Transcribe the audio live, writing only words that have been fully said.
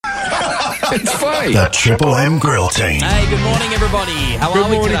It's funny. The Triple M Grill Team. Hey, good morning, everybody. How Good are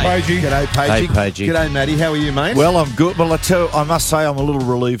we morning, today? Pagey. G'day, Pagey. Hey, Pagey. G'day, Matty. How are you, mate? Well, I'm good. Well, I must say I'm a little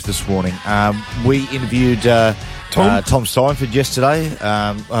relieved this morning. We interviewed Tom Steinford yesterday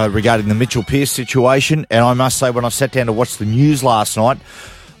regarding the Mitchell Pearce situation, and I must say when I sat down to watch the news last night,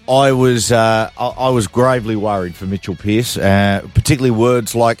 I was gravely worried for Mitchell Pearce, particularly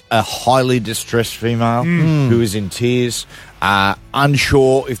words like a highly distressed female who is in tears,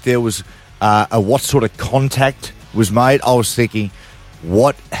 unsure if there was what sort of contact was made. I was thinking,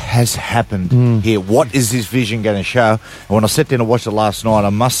 what has happened here? What is this vision going to show? And when I sat down to watch it last night, I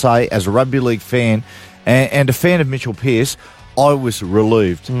must say, as a rugby league fan and a fan of Mitchell Pearce, I was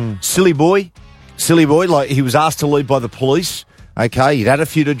relieved. Silly boy, like he was asked to leave by the police. Okay, he'd had a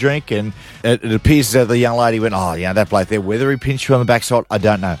few to drink, and it appears that the young lady went, that bloke there, whether he pinched you on the backside, I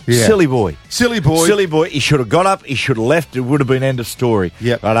don't know. Yeah. Silly boy. Silly boy. He should have got up, he should have left, it would have been end of story.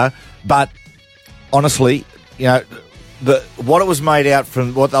 Yep. Right? But honestly, what it was made out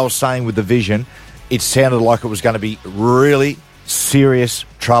from what they were saying with the vision, it sounded like it was going to be really serious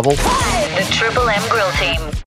trouble. The Triple M Grill Team.